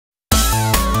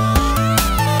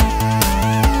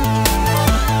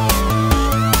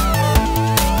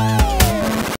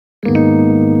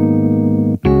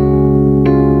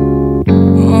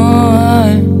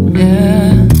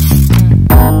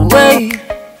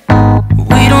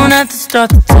have to start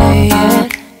the day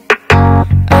yet.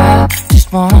 I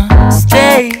just wanna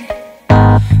stay,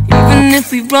 even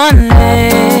if we run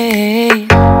late.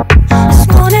 This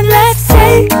morning let's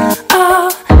take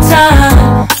our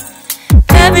time.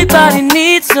 Everybody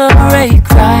needs a break,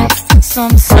 right?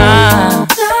 Sometimes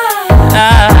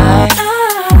I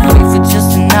wait for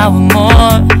just an hour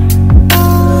more.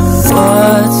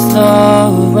 What's the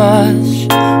rush?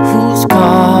 Who's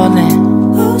calling?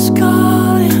 Who's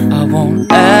calling? I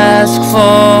won't ask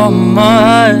for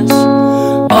much.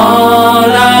 All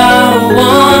I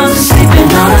want is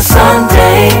sleeping on a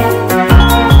Sunday.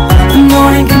 The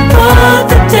morning can put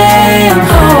the day on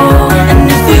hold.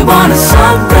 And if we want a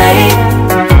sunray,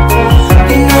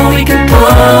 we know we can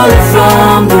pull it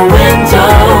from the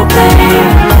window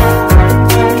pane.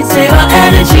 We can save our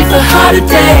energy for harder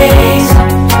days.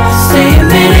 Stay a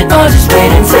minute or just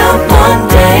wait until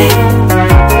Monday.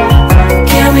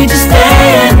 Can we just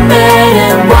stay in bed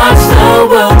and watch the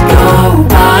world go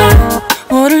by?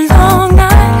 What a long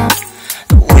night,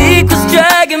 the week was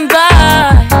dragging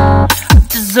by. I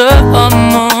deserve a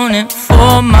morning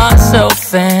for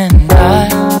myself and I.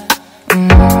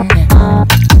 I'm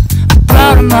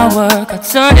proud of my work, I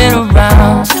turned it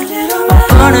around. I'm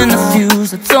burning the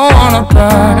fuse, I don't wanna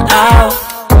burn out.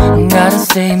 Gotta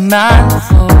stay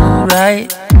mindful, right?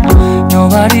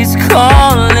 Nobody's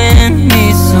calling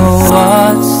me, so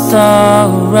what's the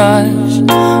rush?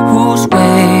 Who's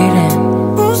waiting?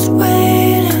 Who's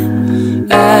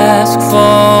waiting? Ask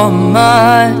for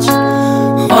much.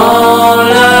 All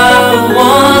I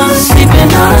want is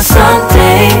sleeping on a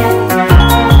Sunday.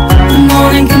 The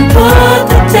morning can put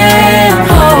the day on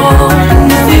hold.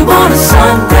 And if we want a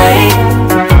sunray,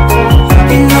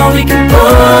 you know we can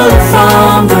pull it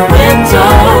from the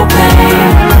window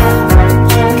pane.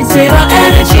 We can save our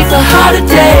energy for harder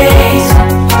days.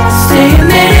 Stay a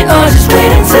minute or just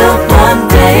wait until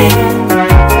Monday.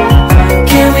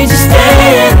 Can we just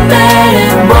stay in bed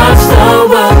and watch the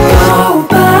world go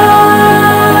by?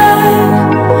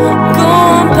 Go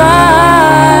on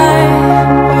by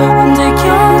and take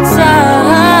your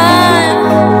time.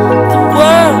 The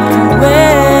world can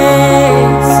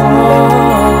wait for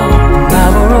an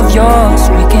hour of yours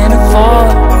we can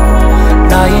afford.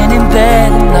 Lying in bed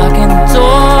and locking the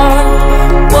door.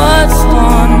 What's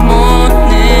one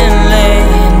morning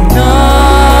laying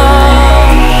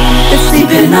up? It's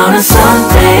sleeping on a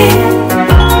Sunday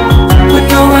when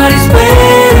nobody's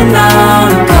waiting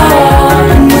on a call.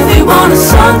 And if we want a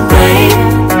sunray,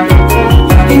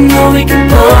 you know we can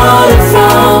pull it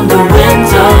from the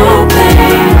window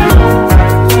pane.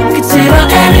 We can save our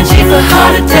energy for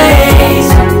harder days.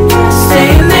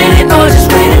 Stay a minute or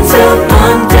just wait until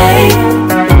Monday.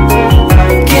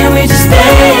 Can we just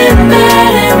stay in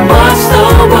bed and watch the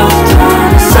world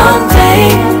turn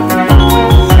Sunday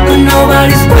when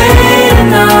nobody's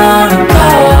waiting on a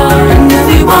call? And if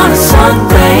we want a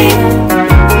sunray,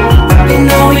 you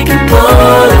know we can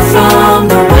pull it from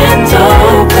the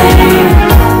window pane.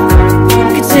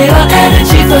 We can save our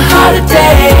energy for harder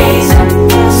days.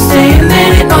 Stay a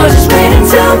minute or just wait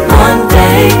until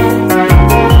Monday.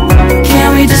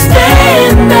 Can we just stay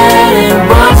in bed and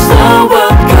watch the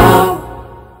world go?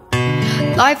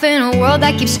 Life in a world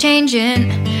that keeps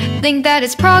changing. Think that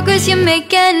it's progress you're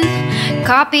making.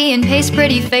 Copy and paste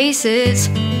pretty faces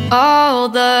all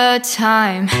the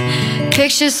time.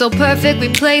 Pictures so perfect we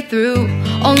play through,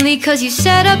 only cause you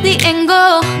set up the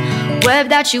angle. Web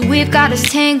that you weave got us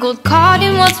tangled, caught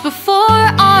in what's before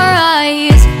our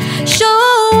eyes.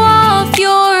 Show off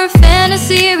your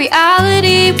fantasy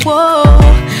reality, whoa.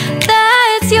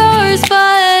 That's yours,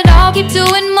 but I'll keep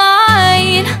doing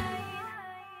mine.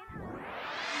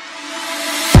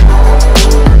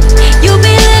 You'll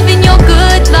be living your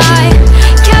good life.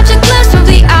 Catch a glimpse from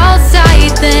the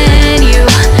outside, then you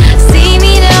see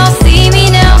me now, see me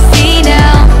now, see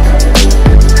now.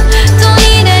 Don't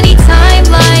need any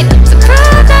timeline to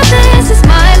prove that this is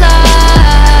my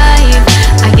life.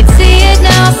 I can see it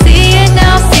now, see it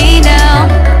now, see now.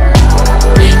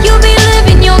 You'll be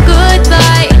living your good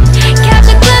life.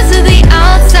 Catch a glimpse of the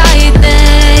outside,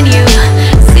 then you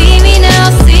see me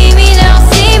now, see me now,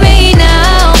 see me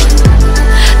now.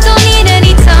 Don't need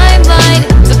any timeline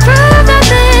to prove that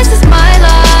this is my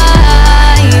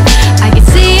life. I can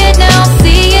see it now,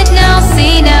 see it now,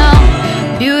 see now.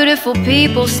 Beautiful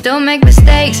people still make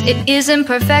mistakes. It isn't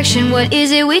perfection, what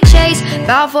is it we chase?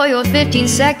 Bow for your 15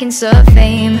 seconds of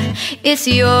fame. It's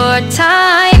your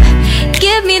time.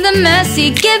 Give me the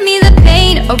messy, give me the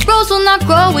pain. A rose will not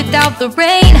grow without the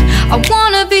rain. I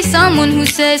wanna be someone who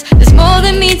says there's more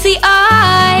than meets the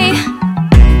eye.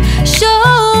 Show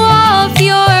off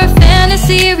your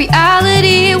fantasy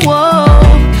reality, whoa.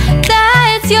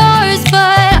 That's your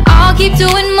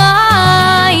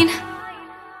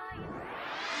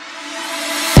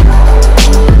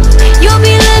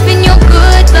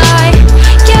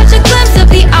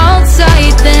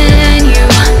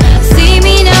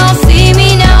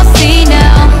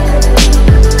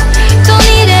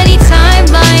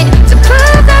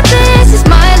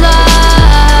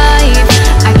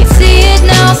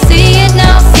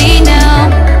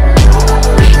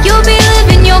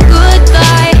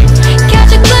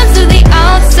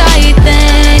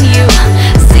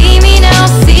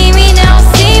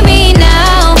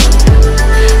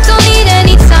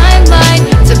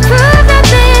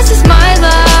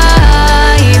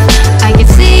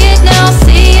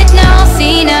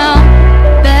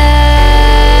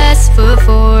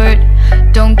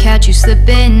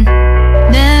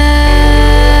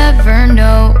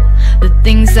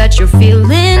you're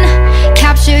feeling.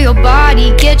 Capture your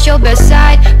body, get your best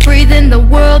side. Breathe in the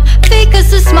world, fake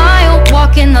us a smile.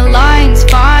 Walking the lines,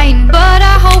 fine, but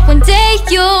I hope one day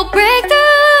you'll break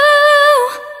through.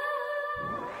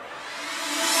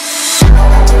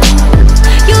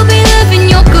 You'll be living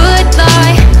your good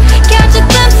life. Catch a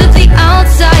glimpse of the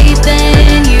outside,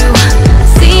 then you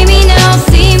see me now,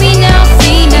 see me now,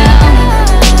 see now.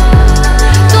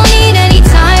 Don't need any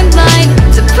timeline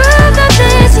to prove that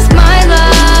this is my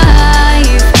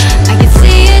life. I can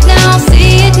see it now,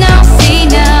 see it now, see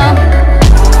now.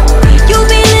 You'll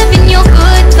be living your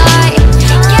good life.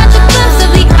 Catch a glimpse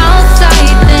of the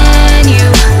outside, then you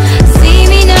see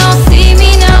me now, see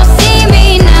me now, see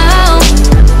me now.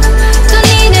 Don't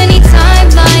need any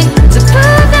timeline to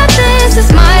prove that this is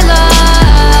my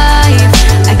life.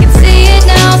 I can see it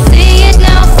now, see it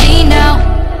now, see now.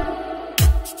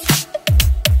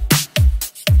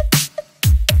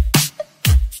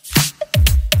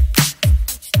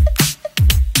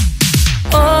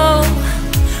 Oh,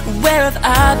 where have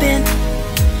I been?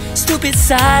 Stupid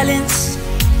silence.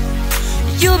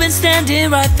 You've been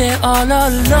standing right there all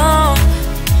along.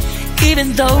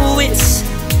 Even though it's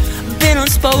been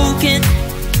unspoken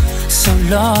so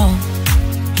long,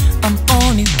 I'm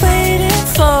only waiting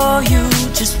for you,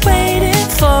 just waiting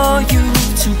for you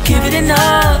to give it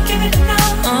enough.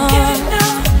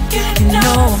 You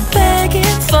know I'm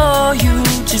begging for you,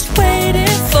 just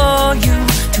waiting for you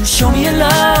to show me your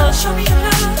love.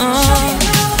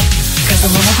 Cause I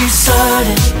wanna be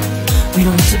certain we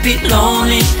don't have to be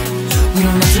lonely, we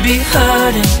don't have to be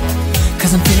hurting.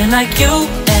 Cause I'm feeling like you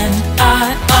and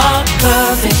I are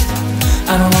perfect.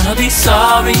 I don't wanna be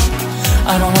sorry,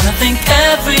 I don't wanna think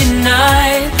every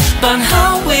night about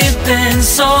how we've been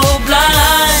so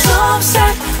blind. So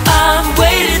upset, I've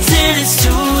waited till it's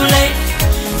too late.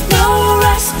 No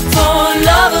rest for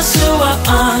lovers who are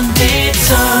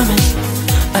undetermined.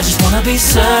 I just wanna be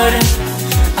certain,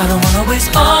 I don't wanna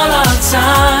waste all our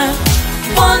time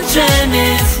wondering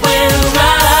if we're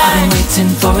right. I've been waiting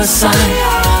for a sign,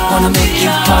 wanna make you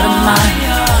part of mine.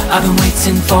 I've been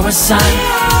waiting for a sign,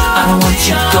 I don't want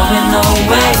you going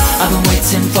away. I've been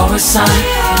waiting for a sign,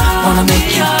 wanna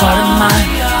make you part of mine.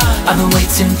 I've been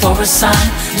waiting for a sign.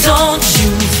 Don't you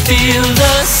feel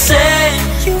the same?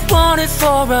 You want it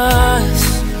for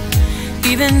us,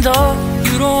 even though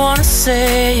you don't wanna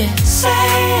say it.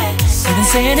 You've been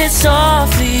saying it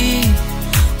softly,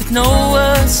 with no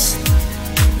words.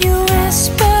 You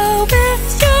whisper with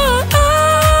your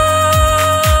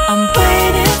eyes. I'm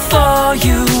waiting for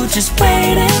you, just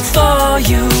waiting for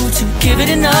you to give it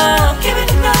enough.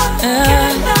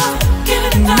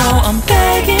 You know I'm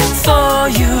begging for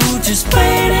you, just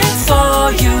waiting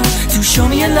for you to show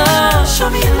me your love,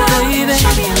 baby.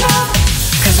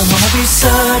 Cause I wanna be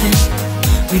certain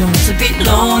we don't have to be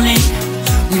lonely,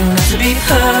 we don't have to be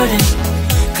hurting.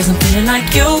 Cause I'm feeling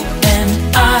like you and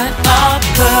I are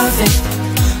perfect.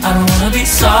 I don't wanna be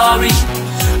sorry,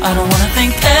 I don't wanna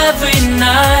think every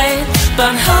night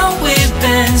about how we've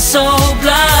been so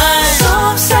blind. So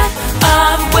upset,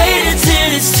 I've waited till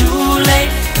it's too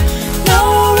late.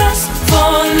 No rest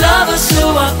for lovers who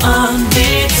are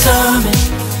undetermined.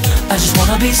 I just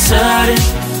wanna be certain,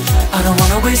 I don't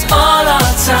wanna waste all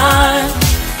our time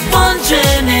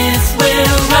wondering if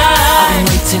we're right. I've been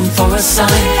waiting for a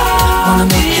sign, wanna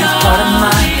make you part of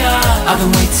mine. I've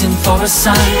been waiting for a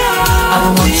sign, I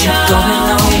don't want you going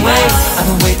away. I've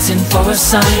been waiting for a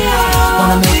sign,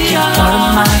 wanna make you part of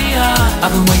mine.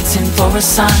 I've been waiting for a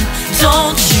sign.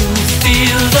 Don't you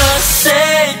feel the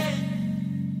same?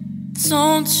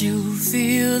 Don't you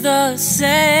feel the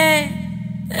same?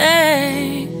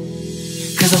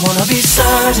 Cause I wanna be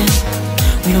certain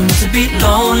we don't have to be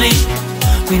lonely,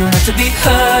 we don't have to be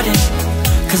hurting.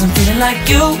 Cause I'm feeling like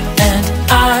you and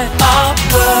I are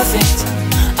perfect.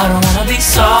 I don't wanna be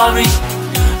sorry,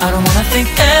 I don't wanna think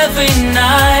every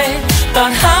night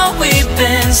about how we've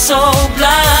been so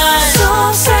blind.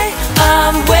 So say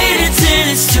I've waited till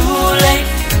it's too late.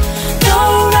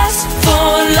 No rest for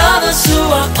lovers who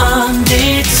are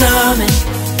undetermined.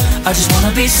 I just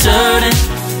wanna be certain,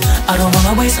 I don't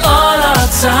wanna waste all our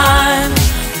time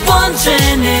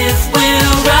wondering if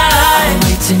we're right. I've been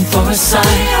waiting for a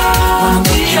sign, wanna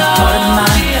make you part of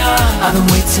mine. I've been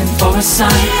waiting for a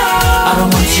sign, I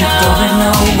don't want you going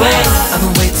away. I've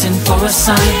been waiting for a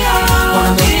sign,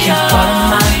 wanna make you part of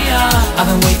mine. I've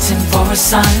been waiting for a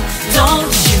sign.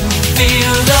 Don't you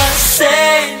feel the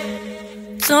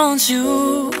same? Don't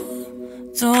you?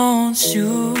 Don't you?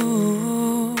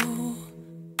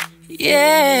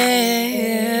 Yeah.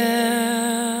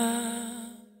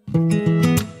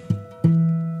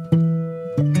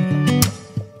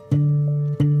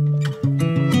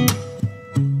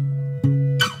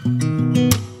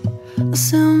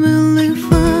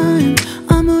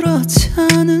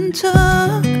 않은 척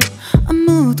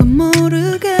아무도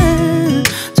모르게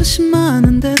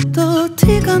조심하는데 또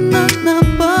티가 났나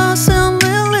봐. Sound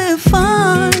really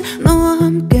fine. 너와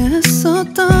함께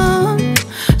했었던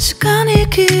시간이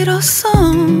길었어.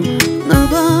 나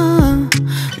봐,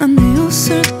 난 네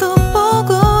옷을 또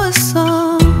보고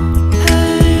있어.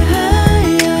 Hey,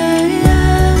 hey, yeah,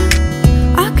 yeah.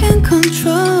 I can't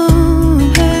control.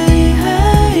 Hey,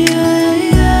 hey, yeah,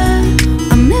 yeah.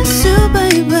 I miss you,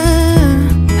 baby.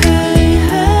 Hey,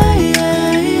 hey,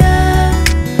 yeah, yeah.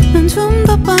 난 좀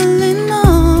더 빨리 널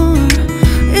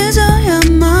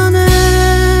잊어야만 해.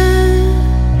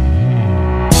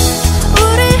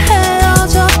 우리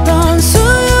헤어졌던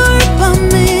수요일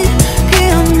밤이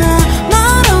기억나.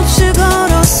 말없이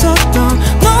걸었었던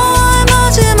너와의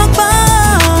마지막 밤.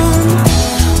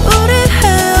 우리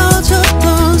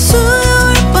헤어졌던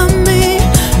수요일 밤이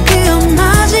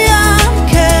기억나지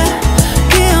않게,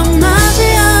 기억나지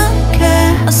않게.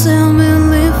 I sound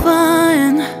really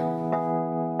fine.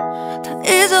 다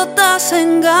잊었다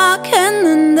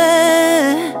생각했는데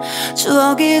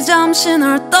추억이 잠시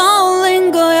널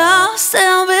떠올린 거야.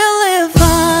 Sound really